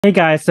Hey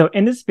guys, so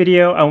in this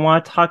video, I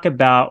want to talk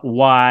about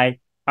why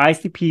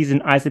ICPs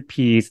and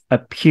ISFPs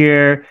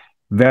appear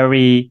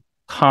very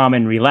calm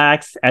and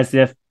relaxed as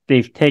if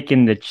they've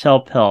taken the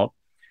chill pill.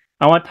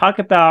 I want to talk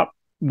about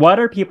what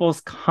are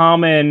people's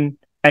common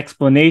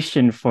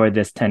explanation for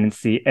this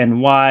tendency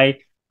and why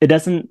it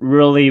doesn't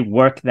really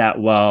work that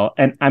well.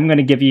 And I'm going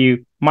to give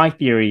you my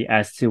theory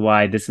as to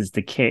why this is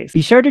the case.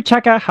 Be sure to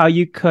check out how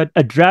you could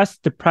address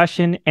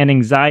depression and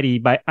anxiety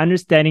by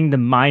understanding the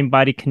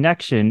mind-body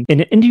connection in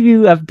an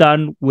interview I've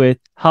done with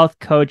health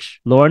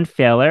coach Lauren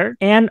Failer,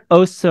 and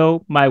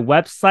also my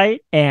website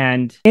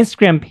and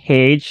Instagram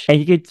page. And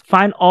you can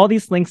find all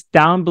these links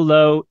down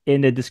below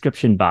in the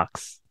description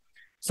box.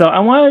 So I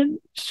want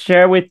to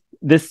share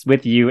this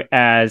with you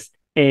as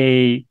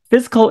a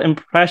physical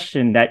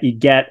impression that you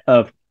get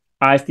of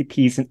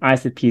ISTPs and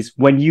ISFPs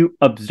when you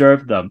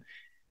observe them.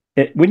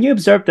 When you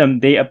observe them,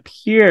 they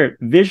appear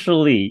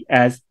visually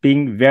as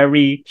being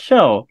very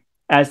chill,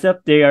 as if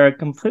they are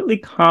completely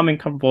calm and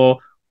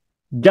comfortable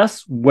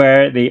just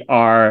where they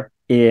are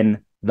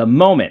in the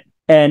moment.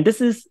 And this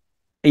is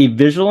a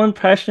visual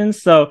impression.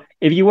 So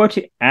if you were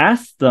to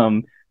ask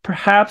them,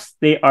 perhaps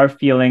they are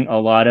feeling a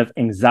lot of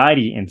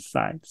anxiety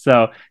inside.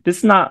 So this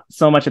is not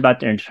so much about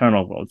their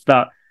internal world. It's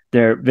about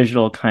their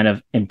visual kind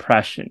of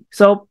impression.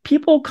 So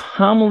people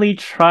commonly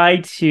try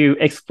to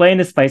explain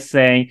this by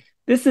saying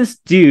this is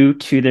due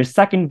to their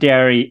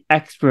secondary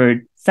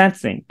expert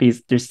sensing,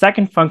 because their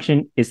second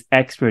function is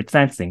expert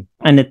sensing.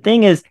 And the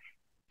thing is,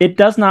 it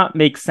does not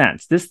make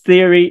sense. This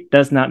theory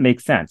does not make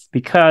sense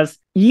because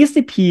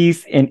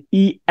ESTPs and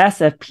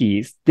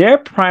ESFPs, their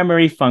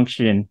primary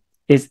function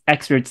is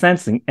expert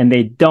sensing, and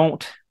they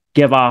don't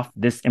give off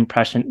this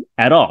impression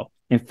at all.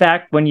 In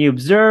fact, when you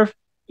observe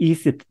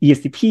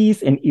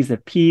ESTPs and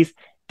ESFPs,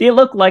 they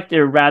look like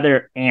they're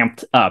rather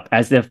amped up,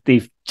 as if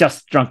they've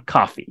just drunk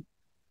coffee,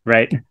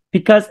 right?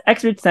 Because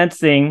expert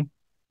sensing,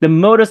 the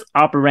modus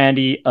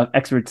operandi of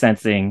expert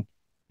sensing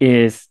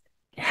is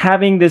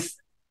having this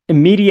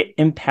immediate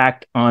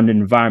impact on the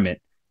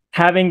environment,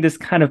 having this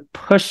kind of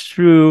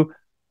push-through,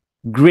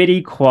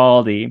 gritty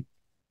quality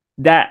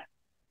that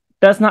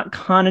does not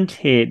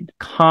connotate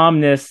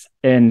calmness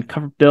and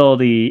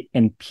comfortability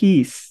and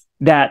peace,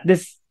 that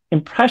this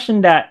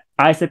impression that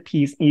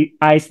ISFPs,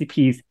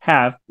 ISTPs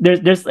have,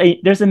 there's a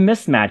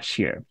mismatch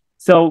here.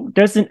 So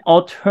there's an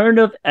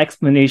alternative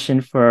explanation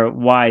for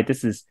why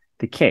this is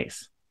the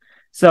case.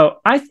 So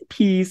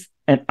ISTPs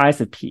and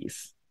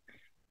ISFPs,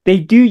 they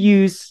do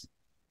use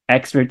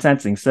expert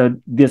sensing. So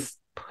this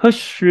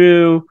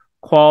push-through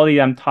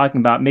quality I'm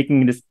talking about,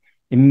 making this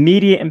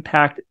immediate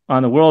impact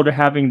on the world, or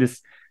having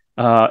this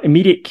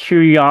immediate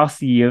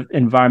curiosity of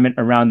environment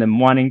around them,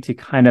 wanting to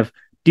kind of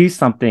do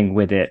something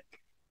with it.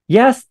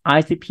 Yes,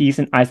 ICPs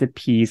and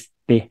ISFPs,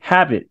 they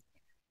have it,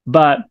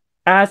 but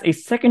as a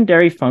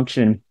secondary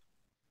function,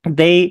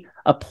 they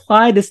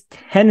apply this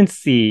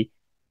tendency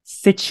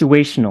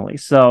situationally.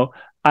 So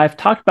I've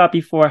talked about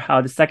before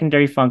how the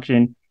secondary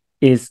function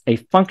is a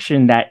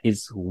function that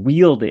is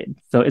wielded.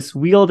 So it's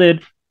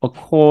wielded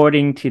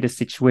according to the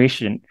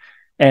situation,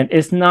 and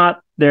it's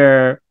not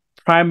their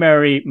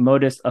primary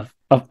modus of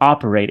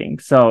operating.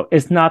 So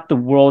it's not the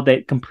world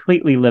they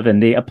completely live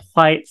in. They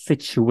apply it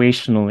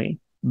situationally.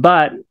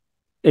 But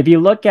if you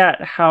look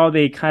at how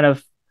they kind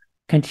of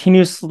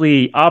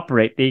continuously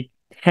operate, they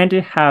tend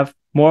to have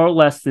more or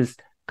less this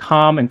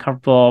calm and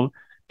comfortable,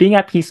 being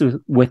at peace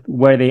with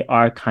where they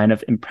are kind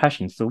of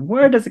impression. So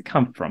where does it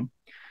come from?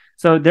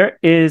 So there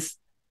is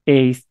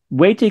a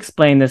way to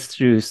explain this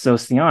through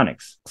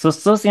socionics. So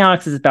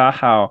socionics is about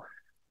how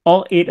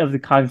all 8 of the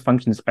cognitive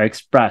functions are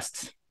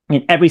expressed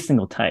in every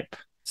single type.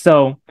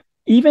 So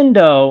even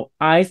though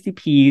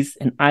ISTPs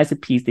and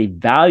ISFPs, they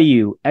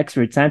value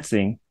expert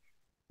sensing,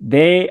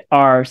 they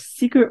are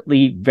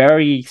secretly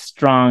very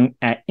strong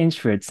at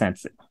introvert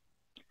sensing.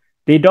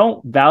 They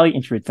don't value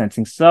introvert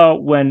sensing. So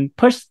when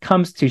push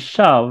comes to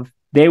shove,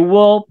 they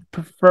will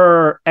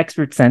prefer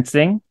expert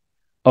sensing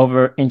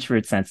over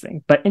introvert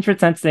sensing. But introvert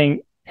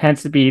sensing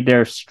tends to be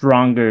their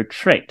stronger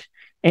trait.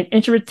 And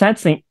introvert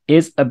sensing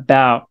is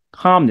about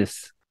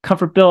calmness,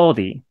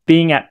 comfortability,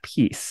 being at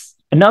peace.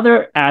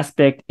 Another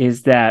aspect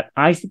is that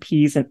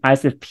ICPs and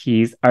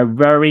ISFPs are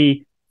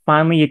very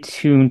finely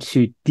attuned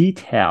to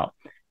detail.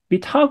 We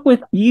talk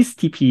with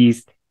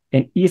ESTPs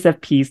and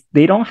ESFPs,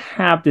 they don't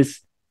have this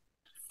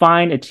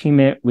fine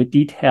attunement with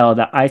detail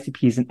that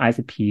ICPs and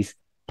ISFPs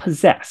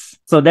possess.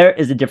 So there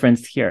is a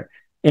difference here.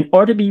 In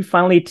order to be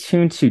finely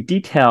attuned to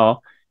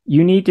detail,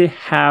 you need to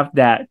have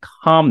that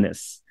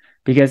calmness,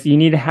 because you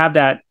need to have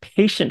that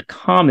patient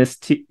calmness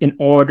in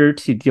order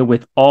to deal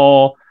with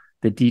all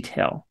the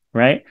detail,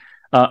 right?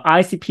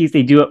 ICPs,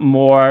 they do it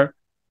more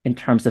in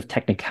terms of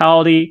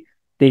technicality.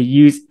 They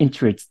use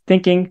introvert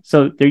thinking.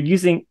 So they're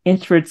using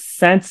introvert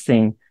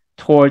sensing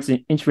towards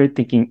an introvert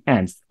thinking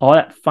ends. All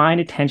that fine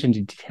attention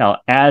to detail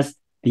as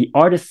the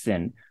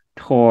artisan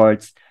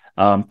towards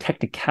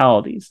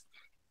technicalities.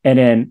 And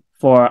then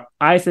for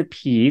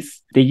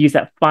ISFPs, they use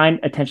that fine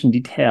attention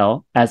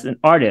detail as an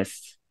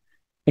artist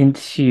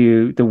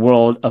into the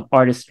world of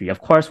artistry. Of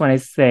course, when I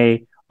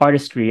say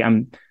artistry,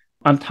 I'm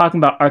talking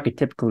about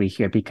archetypically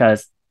here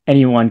because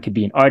anyone could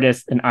be an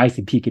artist, an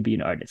ICP could be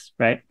an artist,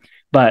 right?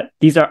 But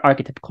these are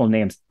archetypical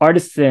names.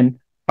 Artisan,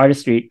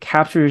 artistry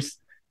captures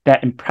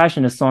that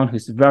impression of someone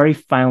who's very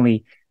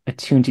finely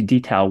attuned to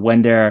detail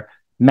when they're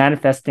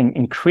manifesting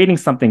and creating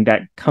something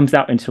that comes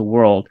out into the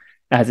world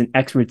as an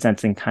extrovert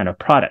sensing kind of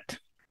product.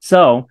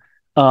 So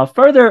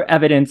further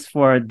evidence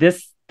for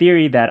this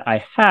theory that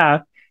I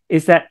have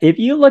is that if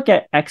you look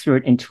at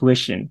extrovert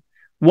intuition,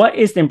 what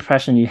is the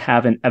impression you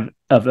have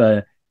of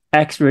an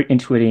extrovert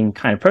intuiting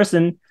kind of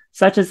person,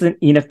 such as an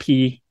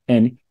ENFP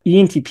and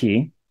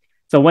ENTP?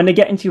 So when they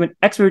get into an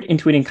extrovert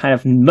intuiting kind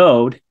of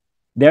mode,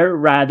 they're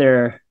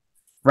rather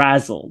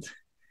frazzled.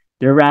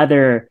 They're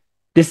rather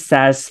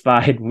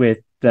dissatisfied with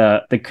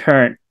the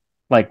current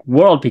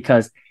world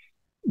because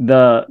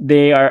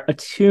they are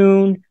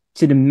attuned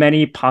to the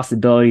many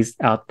possibilities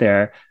out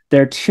there.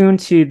 They're attuned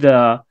to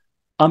the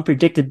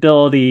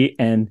unpredictability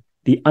and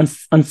the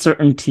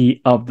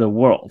uncertainty of the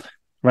world,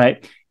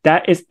 right?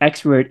 That is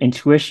extrovert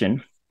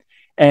intuition.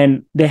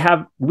 And they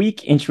have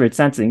weak introvert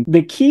sensing.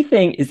 The key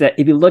thing is that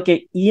if you look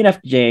at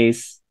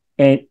ENFJs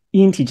and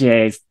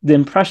ENTJs, the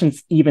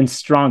impression's even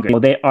stronger.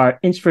 They are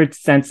introvert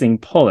sensing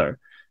polar.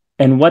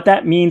 And what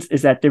that means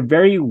is that they're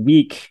very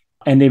weak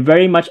and they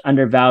very much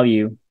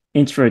undervalue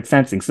introvert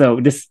sensing. So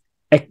this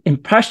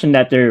impression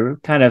that they're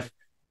kind of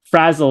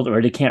frazzled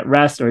or they can't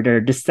rest or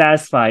they're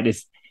dissatisfied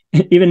is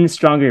even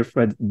stronger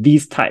for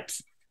these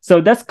types. So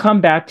let's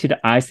come back to the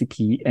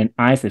ICP and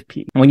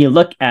ISFP. When you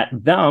look at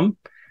them,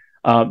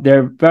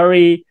 they're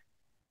very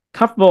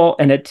comfortable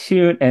and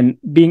attuned and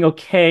being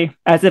okay,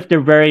 as if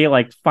they're very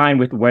fine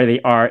with where they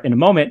are in a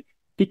moment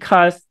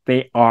because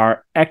they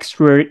are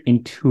extrovert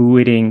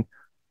intuiting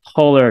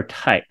polar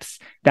types.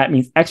 That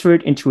means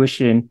extrovert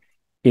intuition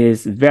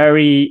is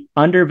very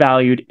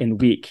undervalued and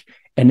weak,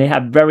 and they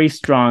have very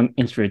strong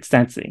introvert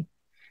sensing.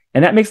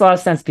 And that makes a lot of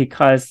sense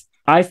because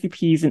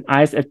ICPs and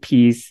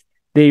ISFPs,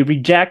 they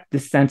reject the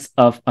sense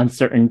of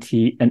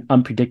uncertainty and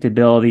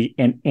unpredictability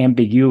and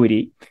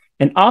ambiguity.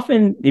 And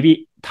often, if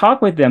you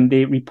talk with them,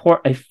 they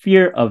report a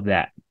fear of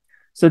that.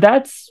 So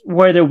that's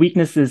where the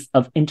weaknesses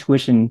of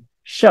intuition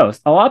shows.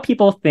 A lot of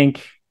people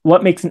think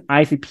what makes an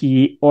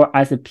ICP or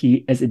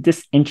ISFP is a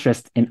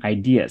disinterest in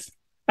ideas.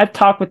 I've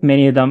talked with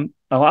many of them.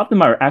 A lot of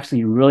them are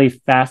actually really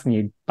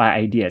fascinated by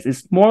ideas.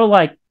 It's more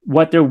like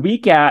what they're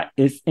weak at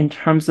is in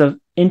terms of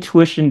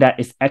intuition that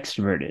is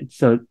extroverted.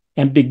 So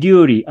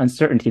ambiguity,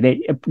 uncertainty,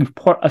 they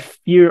report a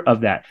fear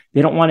of that.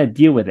 They don't want to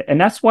deal with it. And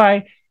that's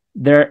why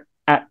they're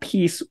at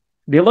peace.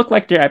 They look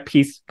like they're at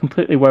peace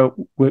completely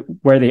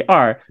where they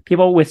are.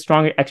 People with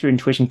stronger extrovert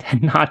intuition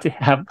tend not to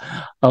have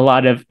a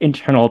lot of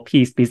internal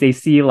peace because they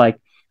see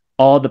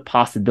all the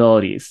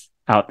possibilities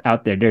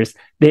out there.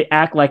 They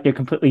act like they're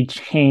completely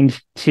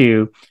chained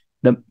to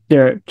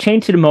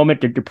the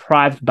moment, they're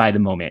deprived by the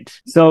moment.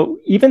 So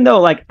even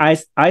though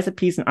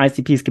ISFPs and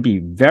ICPs could be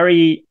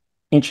very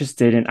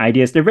interested in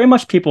ideas, they're very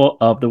much people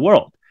of the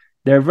world.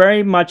 They're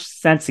very much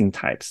sensing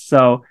types.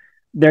 So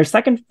their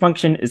second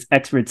function is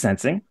extrovert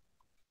sensing,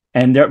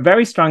 and they're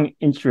very strong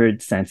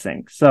introvert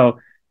sensing. So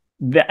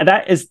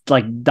that is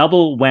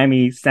double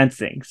whammy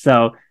sensing.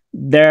 So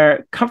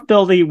their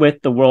comfortability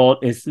with the world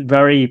is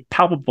very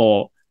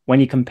palpable when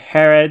you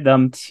compare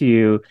them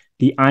to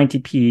the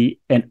INTP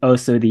and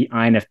also the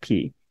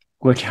INFP,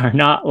 which are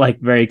not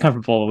very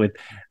comfortable with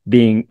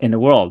being in the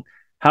world.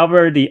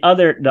 However, the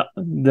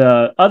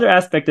other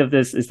aspect of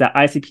this is that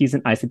ICPs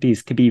and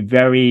ICPs could be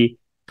very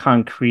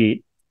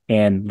concrete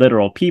and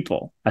literal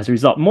people as a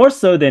result, more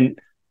so than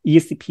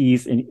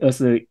ESTPs and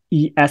also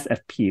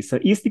ESFPs. So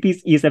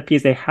ESTPs,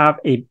 ESFPs, they have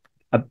a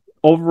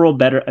overall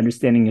better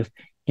understanding of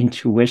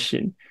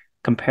intuition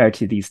compared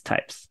to these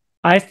types.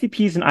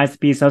 ISTPs and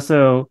ISFPs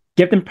also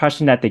give the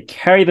impression that they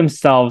carry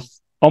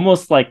themselves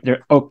almost like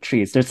they're oak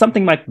trees. There's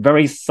something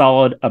very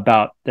solid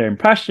about their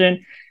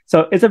impression.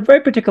 So it's a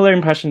very particular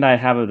impression that I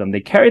have of them.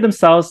 They carry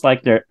themselves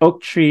like they're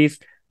oak trees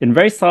in a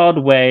very solid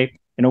way,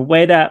 in a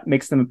way that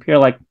makes them appear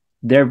like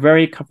they're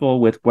very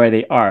comfortable with where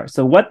they are.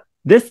 So what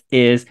this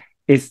is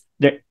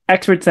their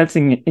extrovert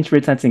sensing and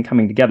introvert sensing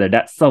coming together.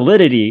 That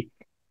solidity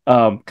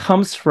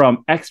comes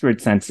from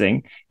extrovert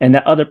sensing, and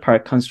the other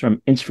part comes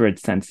from introvert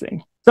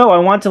sensing. So I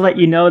want to let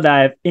you know that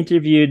I've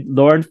interviewed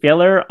Lauren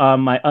Failer on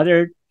my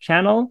other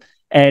channel,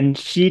 and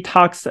she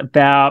talks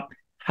about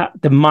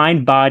the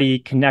mind-body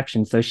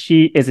connection. So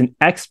she is an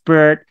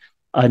expert,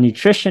 a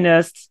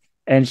nutritionist,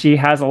 and she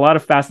has a lot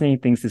of fascinating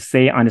things to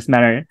say on this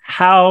matter.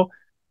 How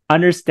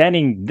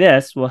understanding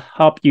this will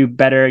help you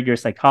better your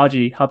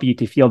psychology, help you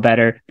to feel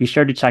better. Be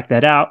sure to check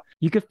that out.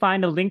 You can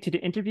find a link to the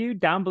interview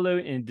down below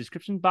in the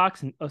description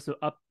box and also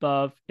up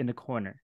above in the corner.